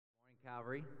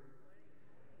Calvary.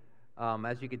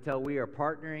 As you can tell, we are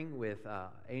partnering with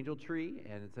Angel Tree,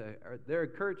 and their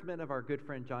encouragement of our good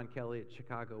friend John Kelly at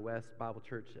Chicago West Bible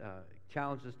Church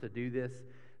challenged us to do this.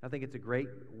 I think it's a great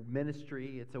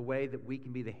ministry. It's a way that we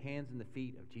can be the hands and the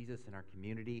feet of Jesus in our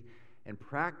community and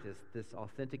practice this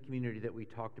authentic community that we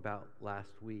talked about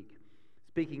last week.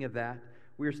 Speaking of that,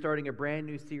 we are starting a brand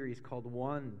new series called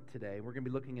One today. We're going to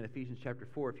be looking at Ephesians chapter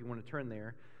 4 if you want to turn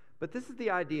there. But this is the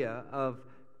idea of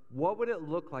what would it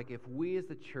look like if we as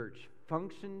the church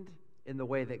functioned in the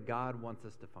way that God wants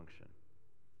us to function?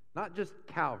 Not just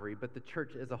Calvary, but the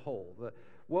church as a whole.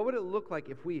 What would it look like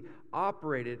if we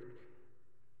operated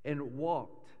and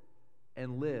walked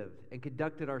and lived and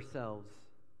conducted ourselves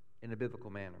in a biblical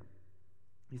manner?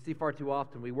 You see, far too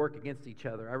often we work against each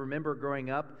other. I remember growing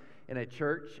up in a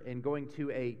church and going to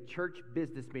a church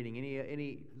business meeting.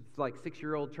 Any like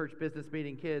 6-year-old church business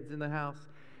meeting kids in the house?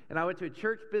 And I went to a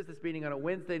church business meeting on a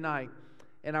Wednesday night,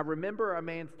 and I remember a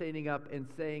man standing up and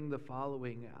saying the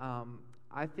following,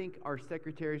 I think our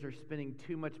secretaries are spending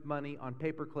too much money on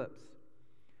paper clips.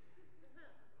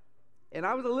 And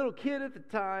I was a little kid at the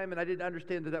time, and I didn't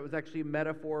understand that was actually a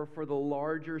metaphor for the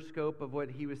larger scope of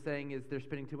what he was saying is they're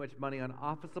spending too much money on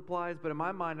office supplies. But in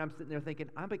my mind, I'm sitting there thinking,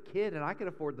 I'm a kid, and I can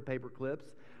afford the paper clips.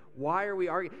 Why are we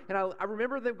arguing? And I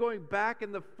remember them going back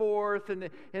and forth, and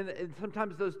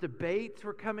sometimes those debates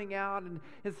were coming out, and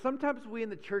sometimes we in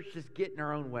the church just get in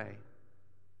our own way.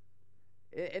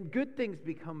 And good things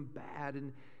become bad,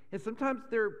 and sometimes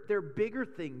they're bigger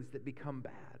things that become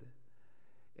bad.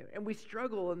 And we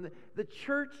struggle, and the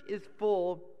church is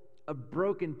full of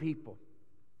broken people.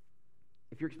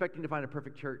 If you're expecting to find a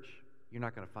perfect church, you're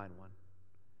not going to find one.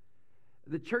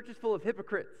 The church is full of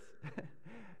hypocrites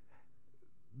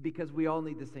because we all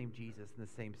need the same Jesus and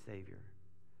the same Savior.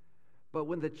 But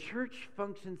when the church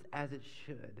functions as it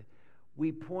should,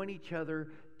 we point each other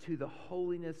to the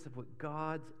holiness of what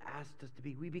God's asked us to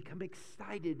be. We become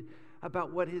excited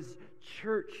about what His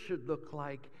church should look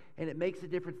like, and it makes a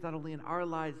difference not only in our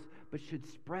lives, but should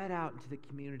spread out into the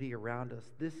community around us.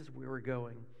 This is where we're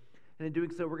going. And in doing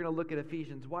so, we're going to look at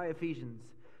Ephesians. Why Ephesians?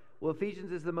 Well,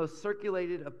 Ephesians is the most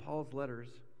circulated of Paul's letters.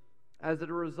 As a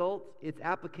result, its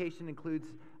application includes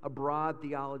a broad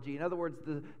theology. In other words,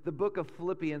 the book of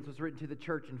Philippians was written to the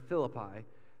church in Philippi.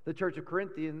 The church of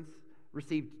Corinthians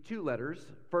received 2 letters,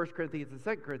 1 Corinthians and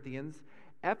 2 Corinthians.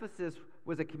 Ephesus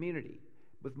was a community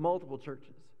with multiple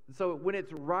churches. So when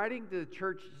it's writing to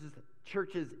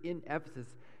churches in Ephesus,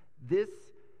 this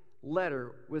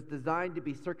letter was designed to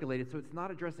be circulated. So it's not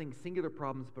addressing singular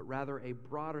problems, but rather a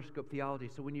broader scope theology.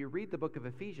 So when you read the book of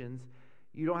Ephesians,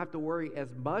 you don't have to worry as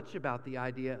much about the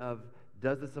idea of,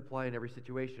 does this apply in every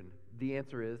situation? The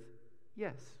answer is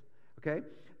yes. Okay?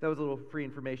 That was a little free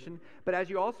information. But as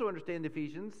you also understand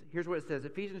Ephesians, here's what it says.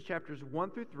 Ephesians chapters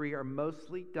 1 through 3 are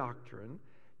mostly doctrine.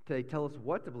 They tell us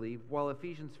what to believe, while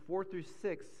Ephesians 4 through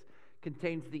 6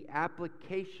 contains the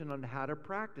application on how to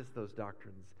practice those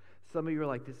doctrines. Some of you are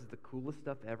like, this is the coolest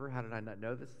stuff ever. How did I not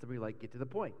know this? Some of you are like, get to the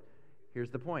point. Here's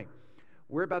the point.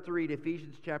 We're about to read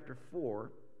Ephesians chapter 4,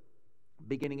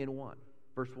 beginning in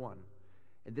verse 1.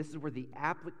 And this is where the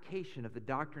application of the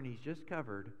doctrine he's just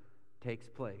covered takes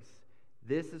place.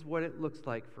 This is what it looks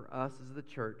like for us as the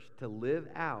church to live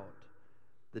out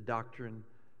the doctrine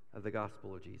of the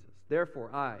gospel of Jesus.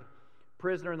 Therefore, I,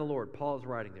 prisoner in the Lord, Paul is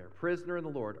writing there, prisoner in the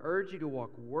Lord, urge you to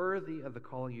walk worthy of the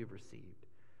calling you've received,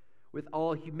 with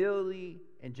all humility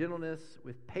and gentleness,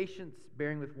 with patience,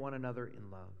 bearing with one another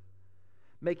in love,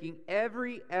 making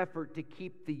every effort to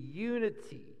keep the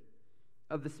unity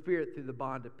of the Spirit through the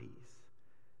bond of peace.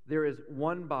 There is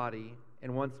one body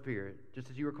and one Spirit, just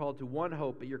as you were called to one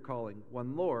hope at your calling,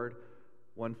 one Lord,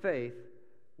 one faith,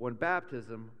 one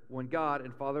baptism, one God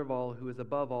and Father of all, who is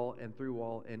above all and through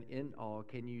all and in all.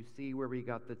 Can you see where we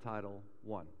got the title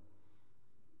One?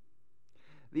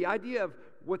 The idea of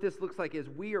what this looks like is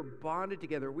we are bonded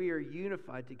together, we are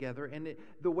unified together, and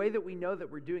the way that we know that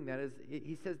we're doing that is,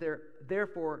 he says there,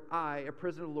 therefore I, a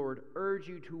prisoner of the Lord, urge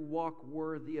you to walk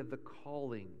worthy of the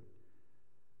calling.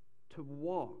 To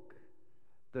walk.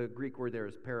 The Greek word there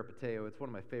is peripateo. It's one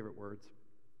of my favorite words.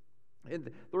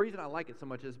 And the reason I like it so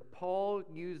much is Paul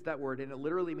used that word, and it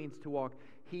literally means to walk.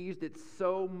 He used it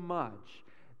so much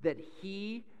that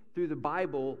he, through the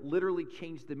Bible, literally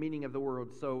changed the meaning of the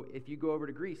word. So if you go over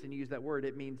to Greece and use that word,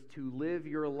 it means to live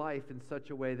your life in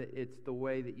such a way that it's the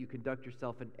way that you conduct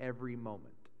yourself in every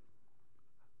moment.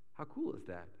 How cool is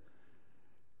that?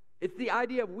 It's the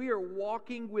idea of we are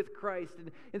walking with Christ.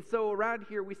 And so around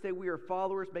here we say we are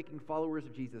followers making followers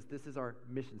of Jesus. This is our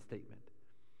mission statement.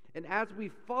 And as we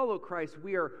follow Christ,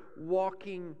 we are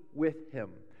walking with Him.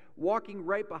 walking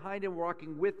right behind him,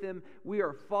 walking with him. We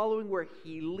are following where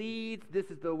he leads. This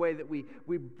is the way that we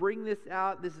bring this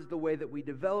out. This is the way that we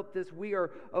develop this. We are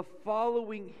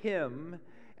following him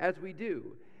as we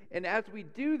do. And as we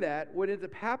do that, what ends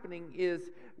up happening is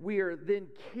we are then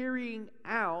carrying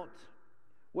out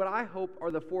what I hope are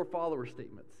the 4 follower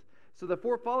statements. So the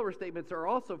 4 follower statements are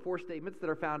also 4 statements that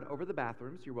are found over the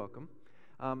bathrooms. You're welcome.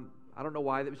 I don't know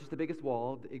why. That was just the biggest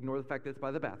wall. Ignore the fact that it's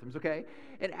by the bathrooms, okay?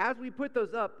 And as we put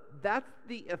those up, that's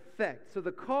the effect. So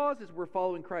the cause is we're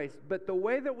following Christ. But the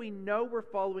way that we know we're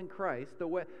following Christ,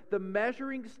 the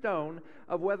measuring stone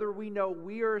of whether we know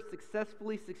we are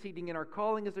successfully succeeding in our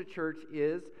calling as a church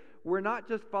is we're not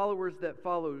just followers that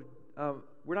follow.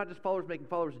 We're not just followers making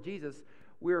followers of Jesus.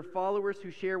 We are followers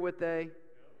who share what they.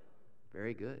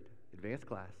 Very good. Advanced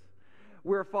class.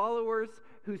 We're followers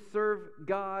who serve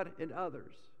God and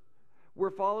others. We're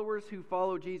followers who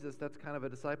follow Jesus. That's kind of a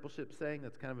discipleship saying.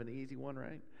 That's kind of an easy one,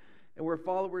 right? And we're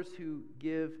followers who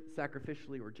give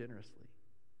sacrificially or generously.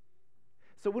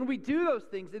 So when we do those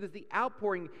things, it is the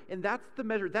outpouring, and that's the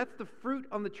measure. That's the fruit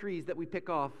on the trees that we pick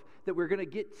off that we're going to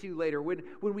get to later when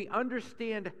we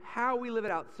understand how we live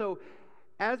it out. So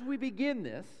as we begin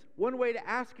this, one way to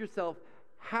ask yourself,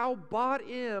 how bought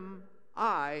am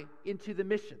I into the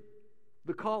mission,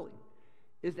 the calling,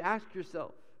 is to ask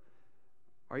yourself,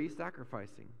 are you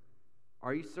sacrificing?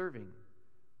 Are you serving?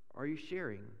 Are you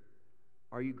sharing?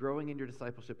 Are you growing in your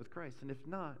discipleship with Christ? And if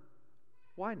not,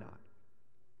 why not?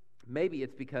 Maybe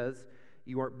it's because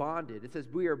you aren't bonded. It says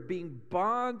we are being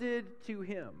bonded to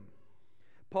him.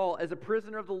 Paul, as a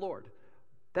prisoner of the Lord,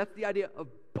 that's the idea of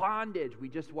bondage. We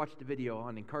just watched a video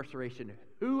on incarceration.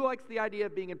 Who likes the idea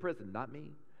of being in prison? Not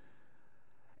me.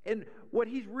 And what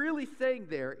he's really saying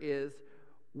there is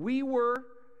we were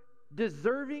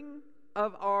deserving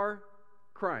of our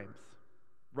crimes,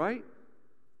 right?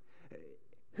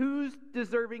 Who's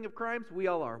deserving of crimes? We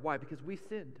all are. Why? Because we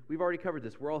sinned. We've already covered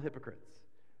this. We're all hypocrites.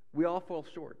 We all fall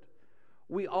short.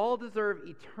 We all deserve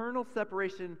eternal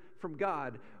separation from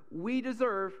God. We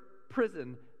deserve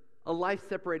prison, a life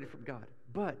separated from God.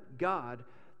 But God,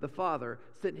 the Father,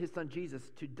 sent his Son Jesus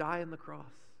to die on the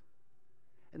cross.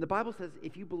 And the Bible says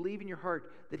if you believe in your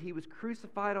heart that he was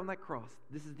crucified on that cross,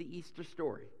 this is the Easter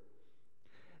story,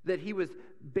 that he was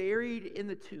buried in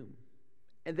the tomb,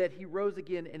 and that he rose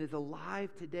again and is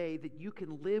alive today, that you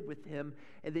can live with him,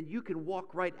 and then you can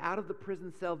walk right out of the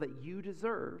prison cell that you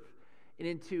deserve and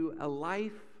into a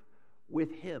life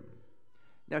with him.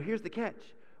 Now here's the catch.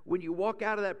 When you walk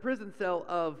out of that prison cell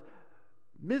of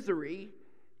misery,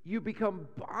 you become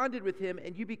bonded with him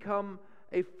and you become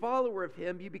a follower of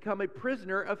him. You become a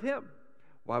prisoner of him.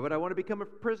 Why would I want to become a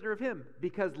prisoner of him?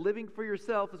 Because living for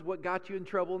yourself is what got you in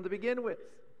trouble to begin with.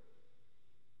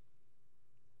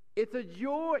 It's a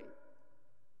joy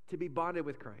to be bonded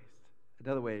with Christ.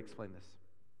 Another way to explain this.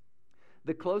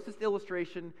 The closest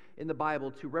illustration in the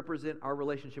Bible to represent our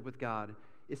relationship with God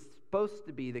is supposed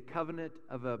to be the covenant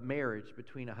of a marriage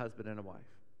between a husband and a wife.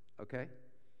 Okay?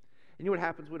 And you know what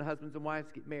happens when husbands and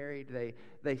wives get married?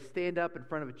 They stand up in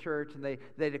front of a church and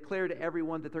they declare to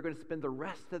everyone that they're going to spend the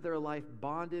rest of their life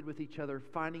bonded with each other,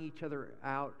 finding each other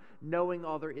out, knowing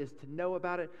all there is to know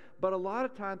about it. But a lot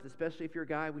of times, especially if you're a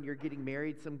guy, when you're getting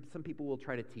married, some people will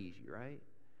try to tease you, right?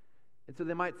 And so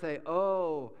they might say,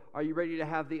 oh, are you ready to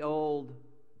have the old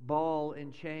ball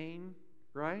and chain,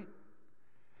 right?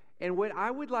 And what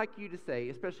I would like you to say,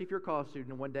 especially if you're a college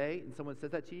student and one day and someone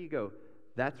says that to you, you go,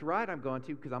 that's right, I'm going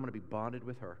to, because I'm going to be bonded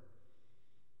with her.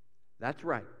 That's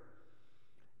right.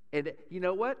 And you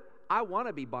know what? I want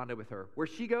to be bonded with her. Where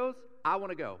she goes, I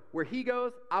want to go. Where he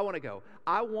goes, I want to go.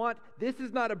 This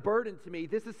is not a burden to me.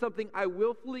 This is something I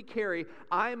willfully carry.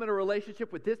 I am in a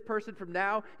relationship with this person from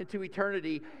now into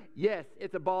eternity. Yes,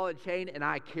 it's a ball and chain, and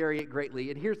I carry it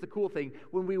greatly. And here's the cool thing.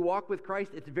 When we walk with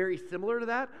Christ, it's very similar to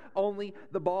that, only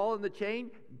the ball and the chain,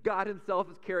 God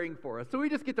himself is carrying for us. So we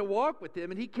just get to walk with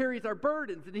him, and he carries our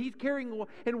burdens, and he's carrying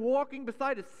and walking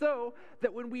beside us, so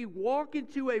that when we walk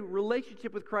into a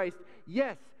relationship with Christ,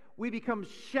 yes, we become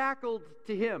shackled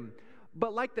to him.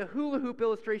 But like the hula hoop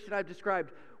illustration I've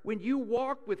described, when you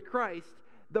walk with Christ,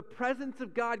 the presence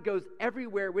of God goes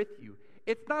everywhere with you.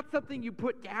 It's not something you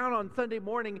put down on Sunday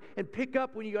morning and pick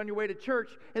up when you're on your way to church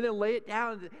and then lay it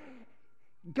down.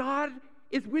 God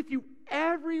is with you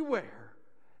everywhere.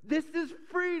 This is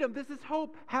freedom. This is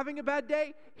hope. Having a bad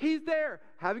day, he's there.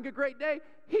 Having a great day,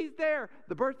 he's there.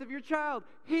 The birth of your child,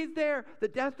 he's there. The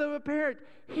death of a parent,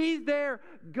 he's there.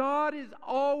 God is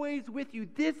always with you.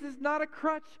 This is not a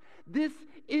crutch. This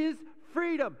is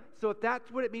freedom. So if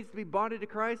that's what it means to be bonded to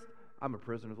Christ, I'm a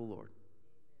prisoner of the Lord.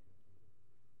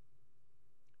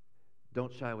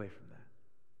 Don't shy away from that.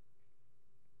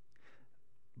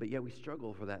 But yet we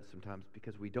struggle for that sometimes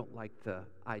because we don't like the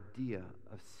idea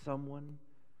of someone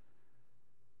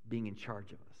being in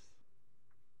charge of us.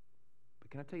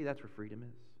 But can I tell you that's where freedom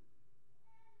is?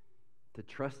 To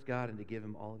trust God and to give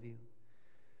Him all of you.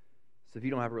 So if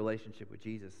you don't have a relationship with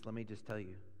Jesus, let me just tell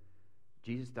you,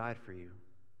 Jesus died for you.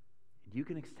 And you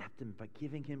can accept Him by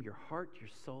giving Him your heart, your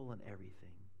soul, and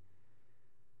everything.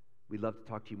 We'd love to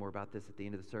talk to you more about this at the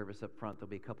end of the service up front. There'll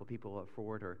be a couple people up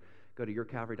forward, or go to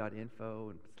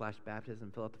yourcalvary.info and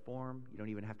 /baptism, fill out the form. You don't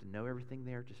even have to know everything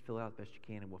there. Just fill it out as best you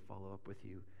can, and we'll follow up with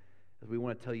you, as we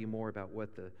want to tell you more about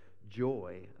what the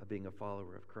joy of being a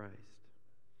follower of Christ.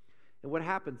 And what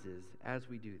happens is, as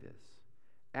we do this,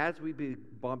 as we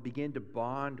begin to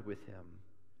bond with Him,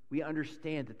 we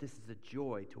understand that this is a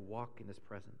joy to walk in His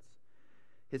presence.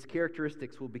 His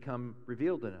characteristics will become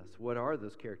revealed in us. What are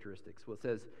those characteristics? Well, it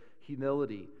says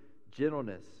humility,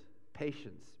 gentleness,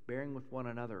 patience, bearing with one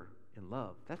another in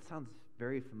love. That sounds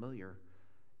very familiar.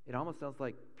 It almost sounds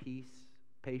like peace,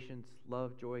 patience,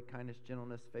 love, joy, kindness,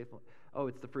 gentleness, faithfulness. Oh,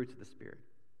 it's the fruits of the Spirit.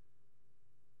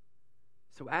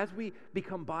 So as we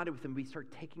become bonded with Him, we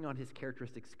start taking on His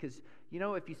characteristics. Because,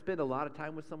 if you spend a lot of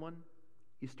time with someone,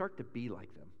 you start to be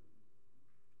like them.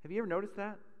 Have you ever noticed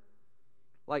that?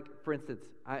 Like, for instance,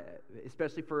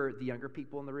 especially for the younger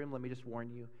people in the room, let me just warn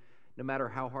you, no matter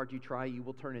how hard you try, you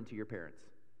will turn into your parents.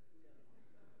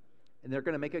 And they're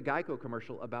going to make a Geico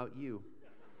commercial about you.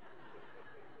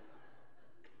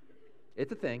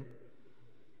 It's a thing.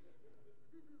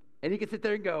 And you can sit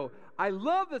there and go, I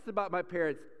love this about my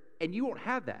parents, and you won't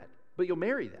have that, but you'll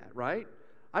marry that, right?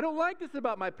 I don't like this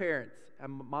about my parents.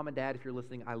 Mom and Dad, if you're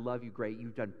listening, I love you, great.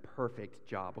 You've done perfect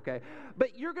job, okay?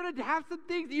 But you're going to have some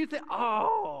things that you say,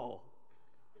 oh.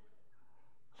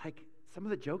 Like some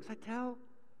of the jokes I tell.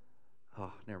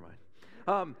 Oh, never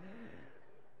mind.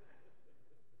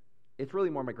 It's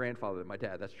really more my grandfather than my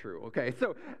dad. That's true, okay?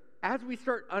 So as we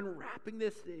start unwrapping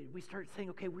this, we start saying,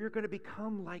 okay, we're going to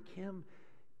become like Him.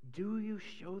 Do you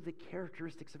show the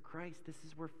characteristics of Christ? This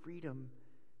is where freedom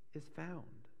is found.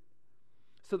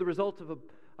 So the result of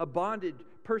a bonded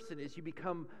person is you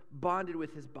become bonded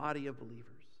with His body of believers.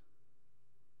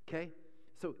 Okay?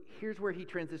 So here's where he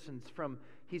transitions from,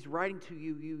 he's writing to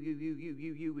you,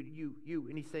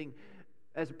 and he's saying,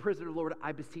 as a prisoner of the Lord,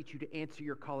 I beseech you to answer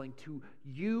your calling, to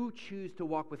you choose to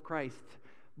walk with Christ.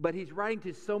 But he's writing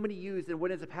to so many yous, and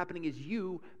what ends up happening is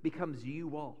you becomes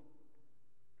you all.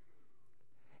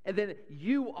 And then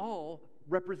you all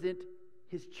represent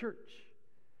His church.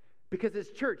 Because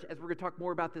His church, as we're going to talk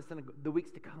more about this in the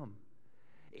weeks to come,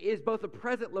 is both a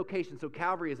present location, so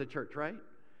Calvary is a church, right?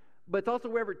 But it's also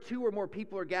wherever two or more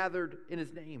people are gathered in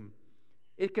His name.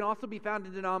 It can also be found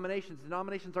in denominations.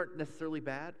 Denominations aren't necessarily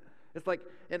bad. It's like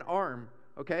an arm,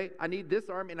 okay? I need this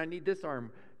arm and I need this arm.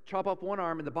 Chop off one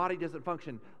arm and the body doesn't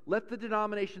function. Let the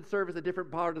denomination serve as a different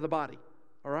part of the body,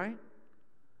 all right?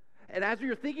 And as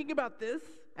you're thinking about this,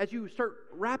 as you start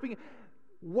wrapping,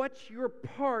 what's your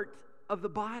part of the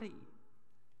body?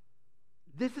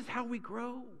 This is how we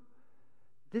grow.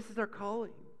 This is our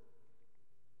calling.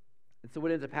 And so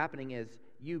what ends up happening is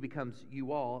you becomes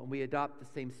you all, and we adopt the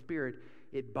same spirit.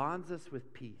 It bonds us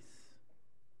with peace.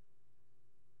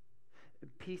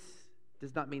 Peace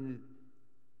does not mean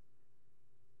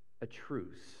a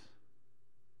truce.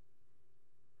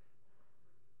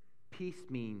 Peace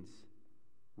means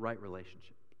right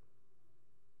relationship.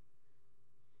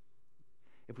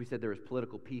 If we said there was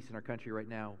political peace in our country right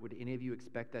now, would any of you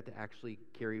expect that to actually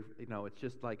carry? It's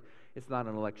just like, it's not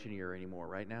an election year anymore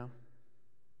right now.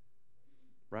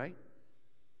 Right?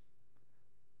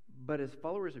 But as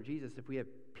followers of Jesus, if we have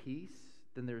peace,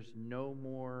 then there's no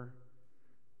more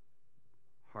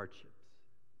hardships.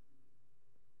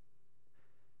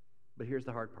 But here's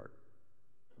the hard part.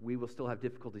 We will still have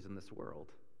difficulties in this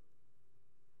world,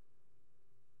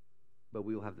 but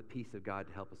we will have the peace of God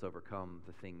to help us overcome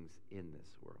the things in this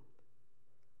world.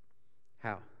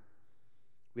 How?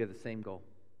 We have the same goal.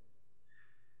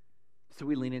 So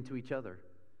we lean into each other.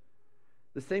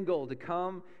 The same goal, to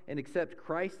come and accept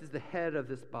Christ as the head of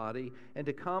this body and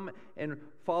to come and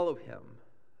follow Him.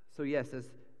 So yes, as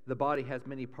the body has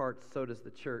many parts, so does the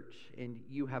church, and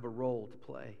you have a role to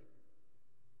play.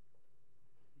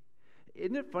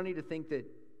 Isn't it funny to think that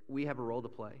we have a role to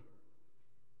play?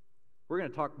 We're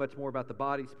going to talk much more about the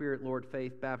body, Spirit, Lord,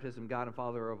 faith, baptism, God and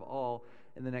Father of all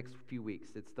in the next few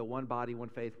weeks. It's the one body, one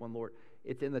faith, one Lord.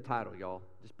 It's in the title, y'all.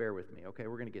 Just bear with me, okay?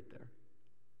 We're going to get there.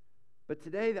 But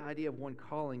today, the idea of one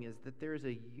calling is that there is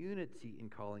a unity in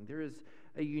calling. There is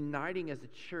a uniting as a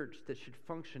church that should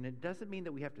function. It doesn't mean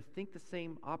that we have to think the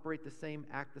same, operate the same,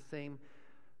 act the same,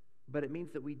 but it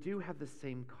means that we do have the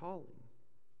same calling.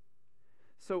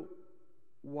 So,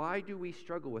 why do we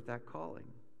struggle with that calling?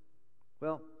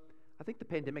 Well, I think the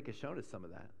pandemic has shown us some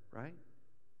of that, right?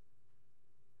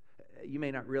 You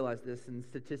may not realize this, and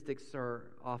statistics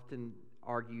are often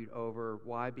argued over.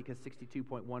 Why? Because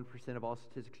 62.1% of all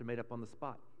statistics are made up on the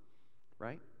spot,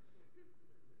 right?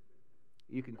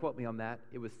 You can quote me on that.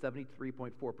 It was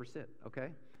 73.4%, okay?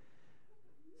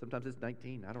 Sometimes it's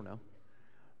 19, I don't know.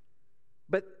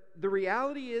 But the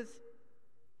reality is,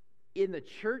 in the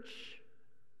church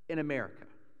in America,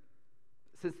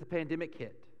 since the pandemic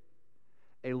hit,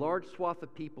 a large swath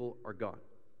of people are gone.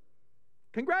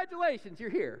 Congratulations, you're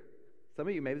here. Some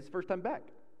of you, maybe it's the first time back.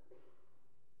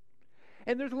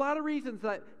 And there's a lot of reasons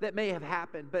that may have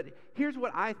happened, but here's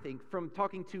what I think from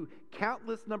talking to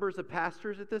countless numbers of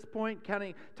pastors at this point,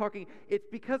 it's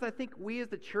because I think we as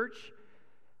the church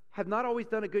have not always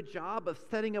done a good job of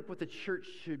setting up what the church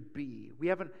should be. We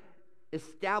haven't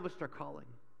established our calling.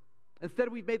 Instead,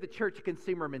 we've made the church a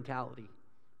consumer mentality.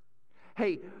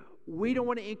 Hey, we don't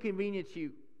want to inconvenience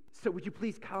you, so would you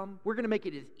please come? We're going to make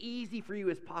it as easy for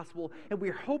you as possible, and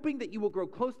we're hoping that you will grow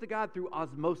close to God through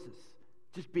osmosis,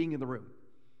 just being in the room.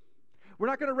 We're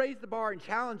not going to raise the bar and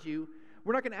challenge you.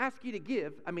 We're not going to ask you to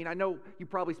give. I mean, I know you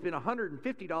probably spent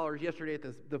 $150 yesterday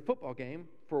at the football game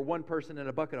for one person and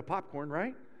a bucket of popcorn,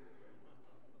 right?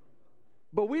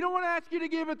 But we don't want to ask you to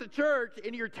give at the church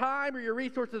in your time or your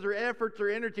resources or efforts or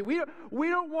energy. We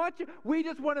don't want you. We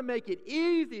just want to make it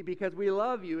easy because we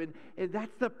love you. And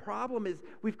that's the problem is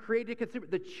we've created a consumer.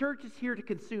 The church is here to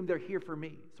consume. They're here for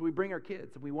me. So we bring our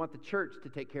kids and we want the church to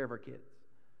take care of our kids.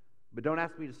 But don't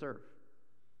ask me to serve.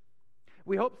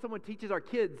 We hope someone teaches our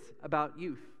kids about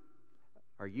youth.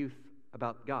 Our youth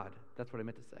about God. That's what I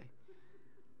meant to say.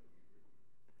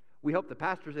 We hope the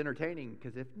pastor's entertaining,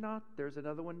 because if not, there's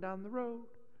another one down the road.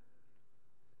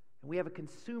 And we have a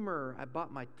consumer. I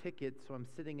bought my ticket, so I'm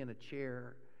sitting in a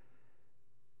chair.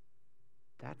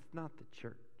 That's not the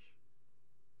church.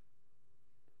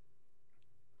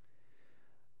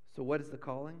 So what is the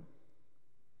calling?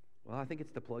 Well, I think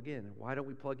it's to plug in. Why don't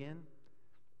we plug in?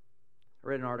 I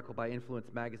read an article by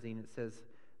Influence Magazine. It says,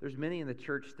 there's many in the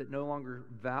church that no longer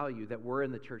value the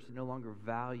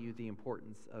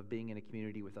importance of being in a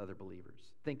community with other believers.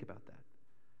 Think about that.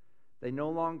 They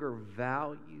no longer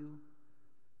value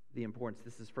the importance.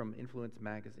 This is from Influence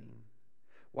Magazine.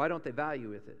 Why don't they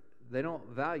value it? They don't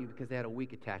value because they had a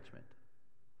weak attachment.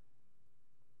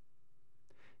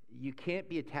 You can't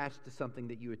be attached to something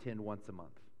that you attend once a month.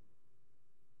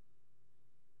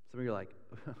 Some of you are like,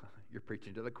 you're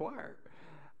preaching to the choir.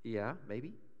 Yeah,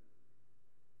 maybe.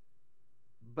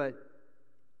 But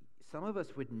some of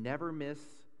us would never miss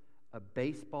a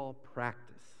baseball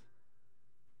practice,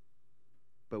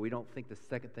 but we don't think the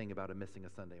second thing about missing a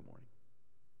Sunday morning.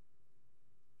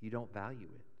 You don't value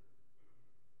it.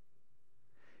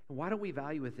 And why don't we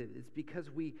value it? It's because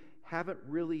we haven't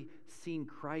really seen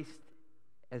Christ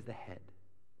as the head.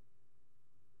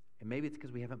 And maybe it's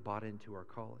because we haven't bought into our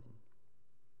calling.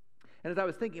 And as I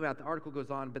was thinking about it, the article goes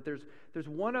on, but there's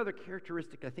one other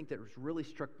characteristic I think that really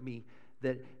struck me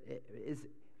that is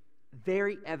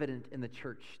very evident in the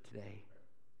church today.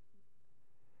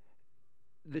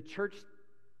 The church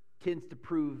tends to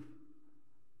prove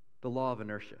the law of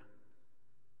inertia.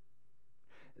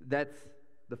 That's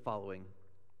the following.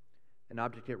 An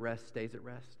object at rest stays at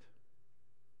rest,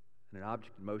 and an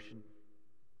object in motion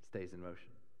stays in motion.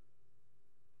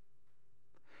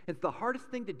 It's the hardest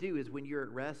thing to do is when you're at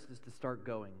rest is to start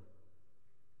going.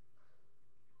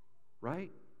 Right?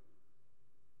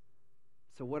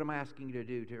 So what am I asking you to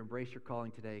do to embrace your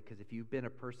calling today? Because if you've been a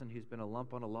person who's been a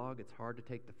lump on a log, it's hard to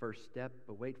take the first step,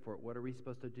 but wait for it. What are we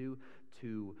supposed to do?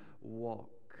 To walk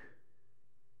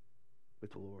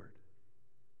with the Lord.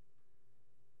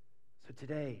 So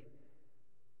today,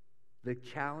 the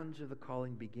challenge of the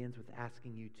calling begins with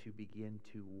asking you to begin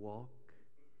to walk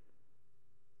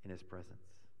in His presence.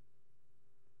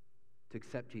 To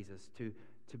accept Jesus, to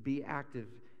be active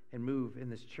and move in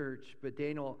this church. But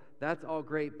Daniel, that's all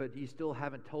great, but you still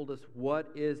haven't told us what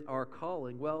is our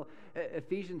calling. Well,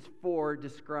 Ephesians 4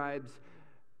 describes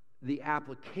the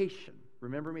application.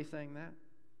 Remember me saying that?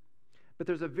 But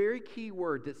there's a very key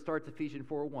word that starts Ephesians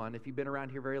 4:1. If you've been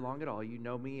around here very long at all, you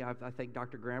know me. I thank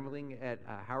Dr. Gramling at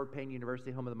Howard Payne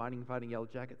University, home of the Mighty and Fighting Yellow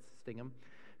Jackets, Stingham,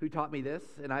 who taught me this.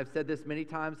 And I've said this many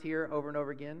times here over and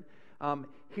over again.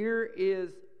 Here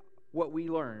is what we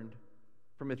learned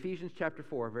from Ephesians chapter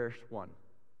 4, verse 1.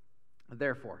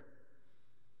 Therefore.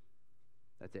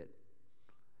 That's it.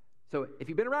 So if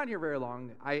you've been around here very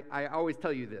long, I always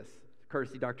tell you this,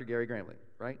 courtesy Dr. Gary Gramling,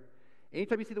 right?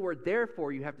 Anytime you see the word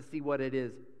therefore, you have to see what it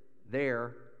is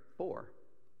there for.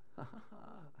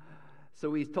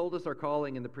 So he's told us our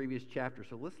calling in the previous chapter.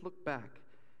 So let's look back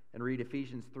and read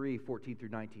Ephesians 3:14 through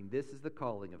 19. This is the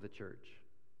calling of the church.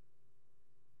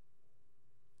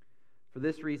 For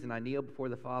this reason I kneel before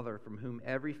the Father, from whom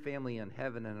every family in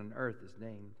heaven and on earth is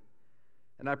named.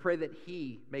 And I pray that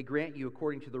He may grant you,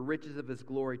 according to the riches of His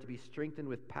glory, to be strengthened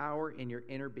with power in your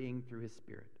inner being through His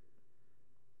Spirit.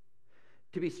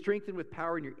 To be strengthened with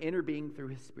power in your inner being through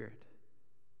His Spirit.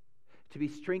 To be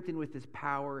strengthened with His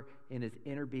power in His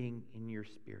inner being in your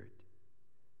spirit.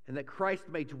 And that Christ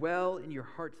may dwell in your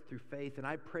hearts through faith. And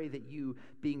I pray that you,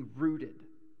 being rooted,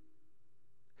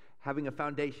 having a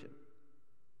foundation,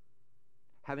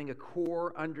 having a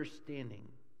core understanding,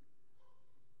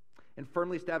 and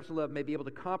firmly established in love, may be able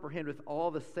to comprehend with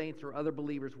all the saints or other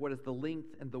believers what is the length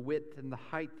and the width and the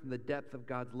height and the depth of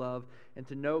God's love, and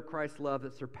to know Christ's love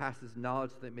that surpasses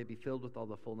knowledge, so that it may be filled with all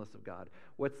the fullness of God.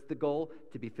 What's the goal?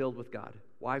 To be filled with God.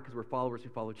 Why? Because we're followers who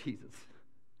follow Jesus.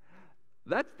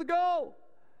 That's the goal.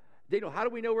 Daniel, how do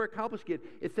we know we're accomplishing it?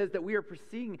 It says that we are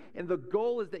proceeding, and the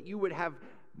goal is that you would have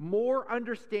more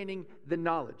understanding than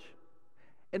knowledge.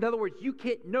 In other words, you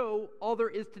can't know all there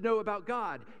is to know about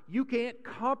God. You can't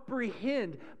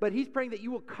comprehend, but He's praying that you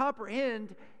will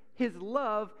comprehend His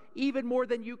love even more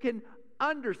than you can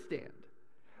understand.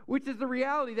 Which is the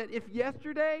reality that if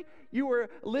yesterday you were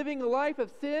living a life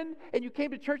of sin and you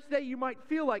came to church today, you might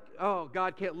feel like, oh,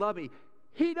 God can't love me.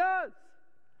 He does.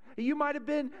 You might have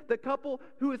been the couple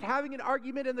who was having an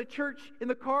argument in the church, in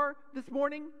the car this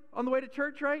morning on the way to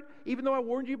church, right? Even though I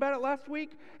warned you about it last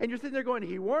week. And you're sitting there going,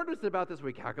 He warned us about this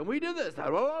week. How can we do this? Blah,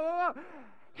 blah, blah, blah.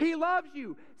 He loves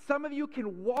you. Some of you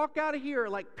can walk out of here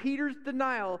like Peter's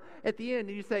denial at the end.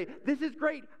 And you say, this is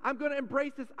great. I'm going to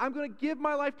embrace this. I'm going to give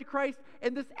my life to Christ.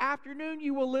 And this afternoon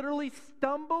you will literally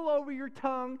stumble over your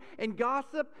tongue and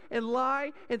gossip and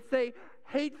lie and say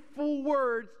hateful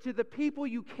words to the people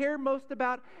you care most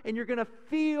about, and you're going to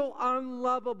feel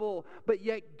unlovable. But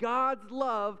yet God's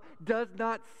love does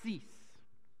not cease.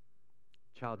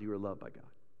 Child, you are loved by God.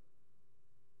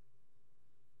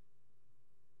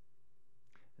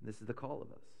 And this is the call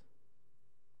of us.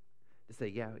 To say,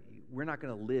 yeah, we're not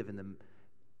going to live in them.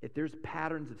 If there's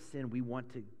patterns of sin, we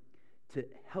want to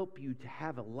help you to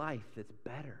have a life that's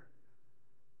better.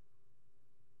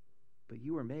 But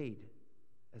you are made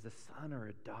as a son or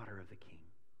a daughter of the King.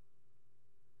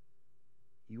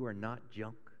 You are not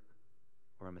junk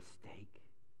or a mistake.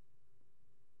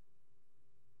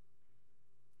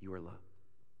 You are loved.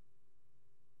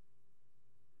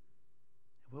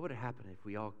 What would have happened if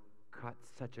we all caught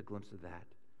such a glimpse of that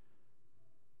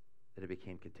it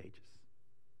became contagious?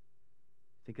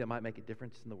 Think that might make a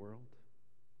difference in the world?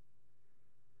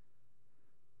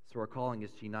 So our calling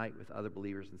is to unite with other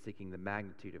believers in seeking the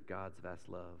magnitude of God's vast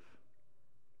love.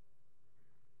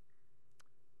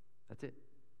 That's it.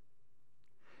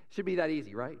 Should be that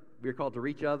easy, right? We're called to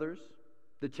reach others,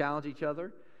 to challenge each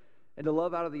other, and to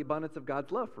love out of the abundance of God's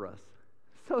love for us.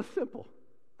 So simple.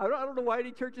 I don't know why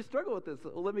any churches struggle with this.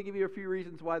 Well, let me give you a few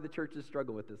reasons why the churches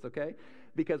struggle with this, okay?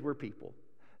 Because we're people.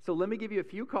 So let me give you a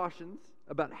few cautions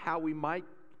about how we might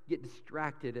get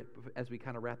distracted as we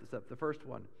kind of wrap this up. The first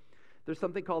one, there's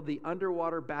something called the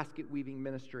underwater basket weaving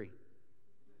ministry.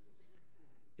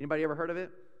 Anybody ever heard of it?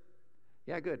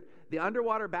 Yeah, good. The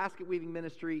underwater basket weaving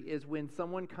ministry is when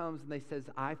someone comes and they says,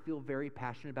 I feel very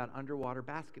passionate about underwater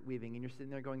basket weaving. And you're sitting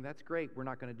there going, that's great. We're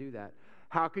not going to do that.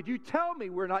 How could you tell me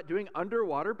we're not doing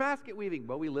underwater basket weaving?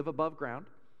 Well, we live above ground.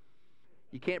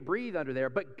 You can't breathe under there.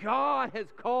 But God has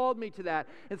called me to that.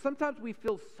 And sometimes we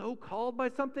feel so called by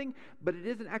something, but it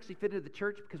isn't actually fit into the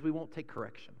church because we won't take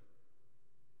correction.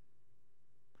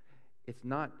 It's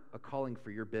not a calling for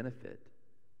your benefit.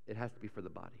 It has to be for the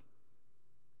body.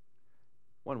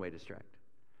 One way to distract.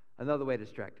 Another way to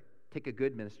distract. Take a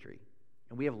good ministry.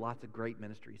 And we have lots of great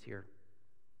ministries here.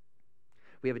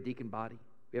 We have a deacon body.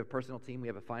 We have a personal team. We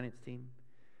have a finance team.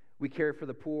 We care for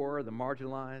the poor, the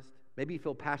marginalized. Maybe you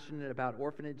feel passionate about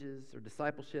orphanages or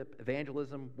discipleship,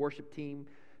 evangelism, worship team,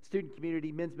 student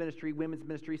community, men's ministry, women's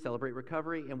ministry, Celebrate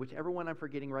Recovery, and whichever one I'm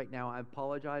forgetting right now, I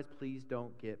apologize. Please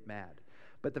don't get mad.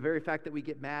 But the very fact that we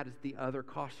get mad is the other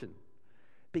caution.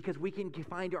 Because we can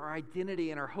find our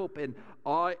identity and our hope in,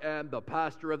 I am the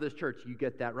pastor of this church. You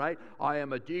get that, right? I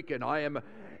am a deacon.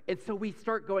 And so we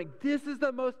start going, this is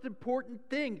the most important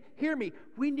thing. Hear me.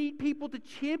 We need people to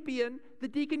champion the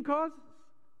deacon causes.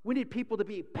 We need people to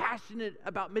be passionate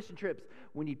about mission trips.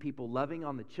 We need people loving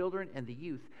on the children and the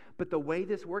youth. But the way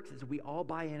this works is we all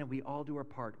buy in and we all do our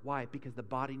part. Why? Because the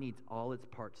body needs all its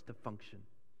parts to function.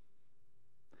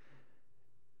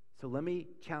 So let me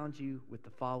challenge you with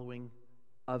the following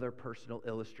other personal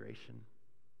illustration.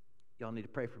 Y'all need to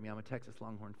pray for me. I'm a Texas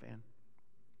Longhorn fan.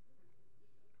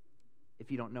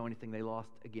 If you don't know anything, they lost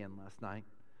again last night.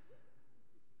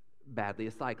 Badly,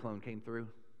 a cyclone came through.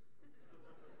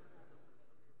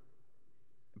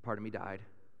 And part of me died.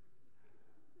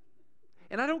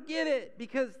 And I don't get it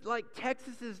because, like,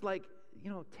 Texas is like,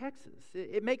 Texas.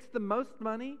 It makes the most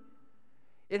money.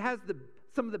 It has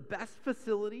some of the best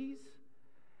facilities.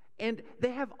 And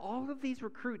they have all of these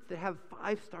recruits that have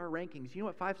 5-star rankings. You know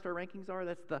what 5-star rankings are?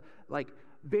 That's the, like,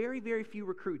 very, very few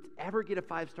recruits ever get a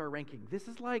 5-star ranking. This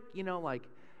is like,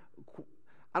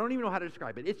 I don't even know how to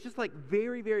describe it. It's just like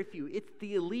very, very few. It's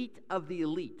the elite of the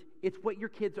elite. It's what your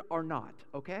kids are not,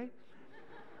 okay?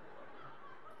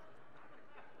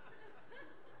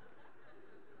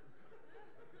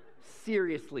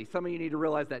 Seriously, some of you need to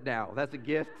realize that now. That's a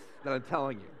gift that I'm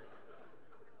telling you.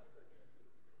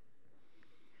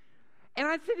 And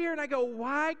I sit here and I go,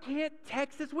 why can't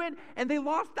Texas win? And they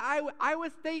lost to Iowa. Iowa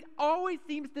State always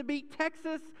seems to beat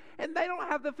Texas, and they don't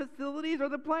have the facilities or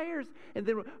the players. And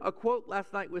then a quote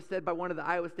last night was said by one of the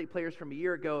Iowa State players from a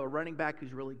year ago, a running back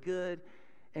who's really good.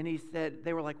 And he said,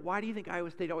 they were like, why do you think Iowa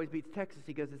State always beats Texas?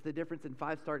 He goes, it's the difference in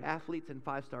 5-star athletes and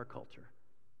 5-star culture.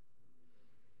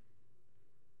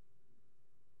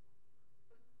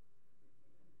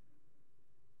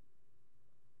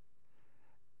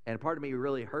 And part of me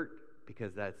really hurt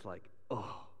because that's like,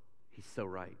 oh, he's so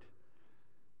right.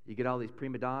 You get all these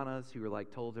prima donnas who are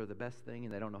like told they're the best thing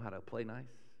and they don't know how to play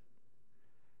nice.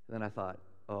 And then I thought,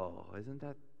 oh, isn't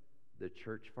that the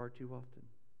church far too often?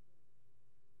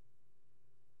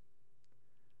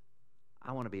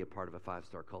 I want to be a part of a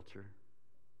 5-star culture.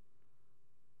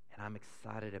 And I'm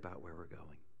excited about where we're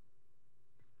going.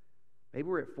 Maybe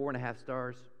we're at 4.5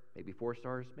 stars, maybe 4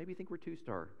 stars, maybe you think we're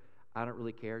 2-star. I don't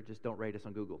really care. Just don't rate us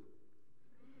on Google.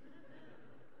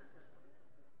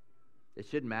 It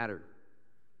shouldn't matter.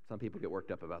 Some people get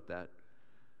worked up about that.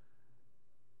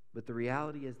 But the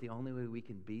reality is the only way we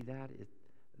can be that is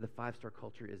the 5-star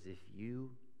culture is if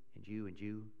you and you and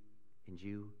you and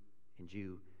you and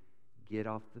you get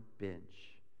off the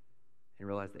bench and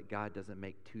realize that God doesn't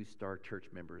make 2-star church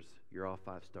members. You're all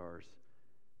 5 stars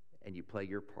and you play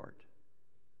your part.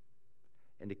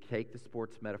 And to take the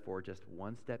sports metaphor just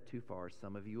one step too far,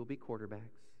 some of you will be quarterbacks.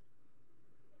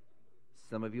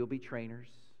 Some of you will be trainers.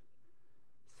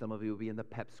 Some of you will be in the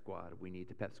pep squad. We need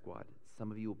the pep squad.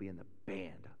 Some of you will be in the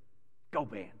band. Go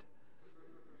band.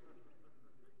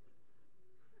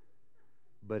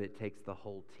 But it takes the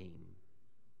whole team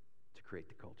to create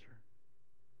the culture.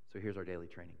 So here's our daily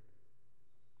training.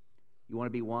 You want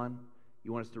to be one?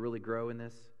 You want us to really grow in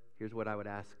this? Here's what I would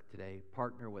ask today.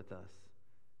 Partner with us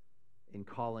in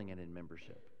calling and in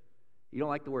membership. You don't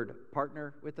like the word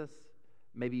partner with us?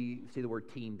 Maybe you see the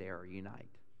word team there, or unite.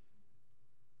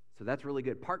 So that's really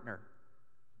good. Partner.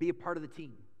 Be a part of the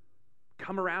team.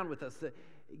 Come around with us.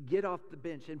 Get off the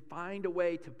bench and find a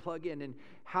way to plug in. And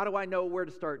how do I know where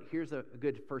to start? Here's a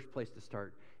good first place to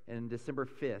start. And December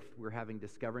 5th, we're having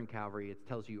Discovering Calvary. It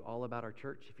tells you all about our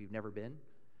church if you've never been.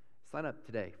 Sign up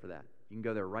today for that. You can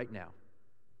go there right now.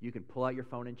 You can pull out your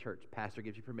phone in church. Pastor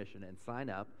gives you permission and sign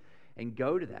up and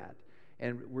go to that.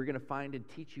 And we're going to find and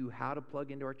teach you how to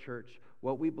plug into our church,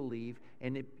 what we believe,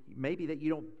 and it may be that you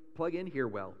don't plug in here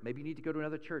well. Maybe you need to go to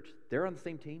another church. They're on the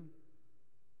same team.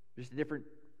 Just a different,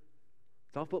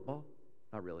 it's all football.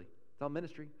 Not really. It's all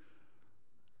ministry.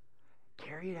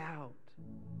 Carry it out.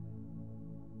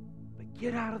 But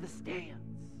get out of the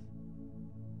stands.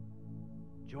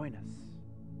 Join us.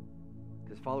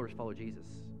 Because followers follow Jesus.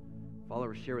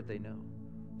 Followers share what they know.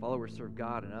 Followers serve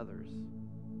God and others.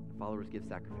 Followers give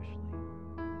sacrificially.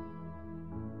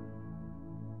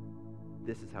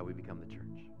 This is how we become the church.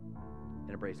 And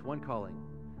embrace one calling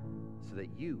so that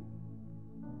you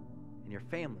and your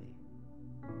family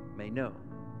may know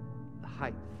the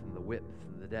height and the width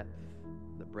and the depth,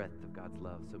 the breadth of God's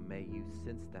love. So may you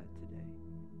sense that today.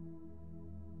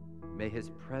 May His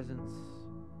presence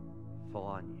fall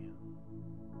on you.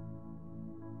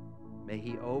 May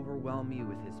He overwhelm you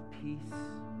with His peace,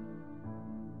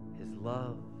 His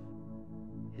love,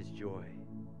 His joy.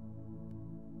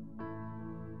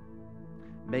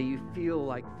 May you feel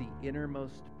like the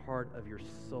innermost part of your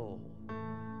soul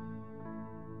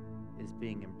is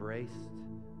being embraced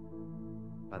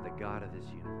by the God of this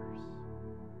universe.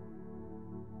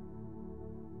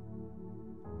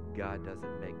 God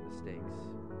doesn't make mistakes.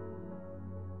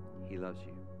 He loves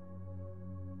you.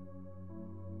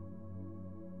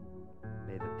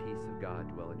 May the peace of God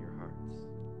dwell in your hearts.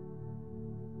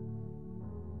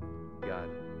 God,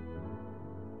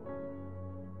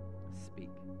 speak.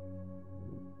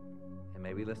 And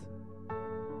may we listen.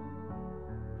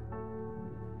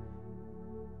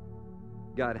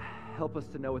 God, help us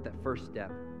to know what that first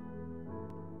step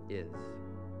is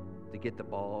to get the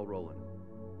ball rolling.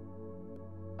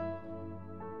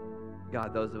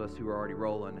 God, those of us who are already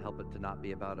rolling, help it to not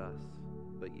be about us,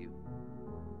 but you.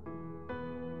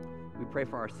 We pray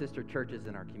for our sister churches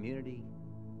in our community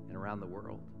and around the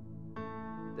world,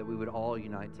 that we would all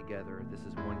unite together. This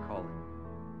is one calling,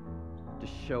 to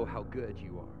show how good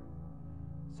you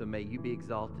are. So may you be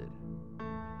exalted.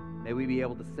 May we be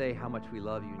able to say how much we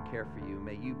love you and care for you.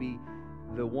 May you be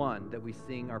the one that we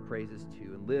sing our praises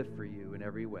to and live for you in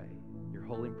every way. In your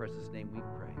holy and precious name we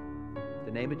pray. In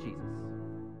the name of Jesus.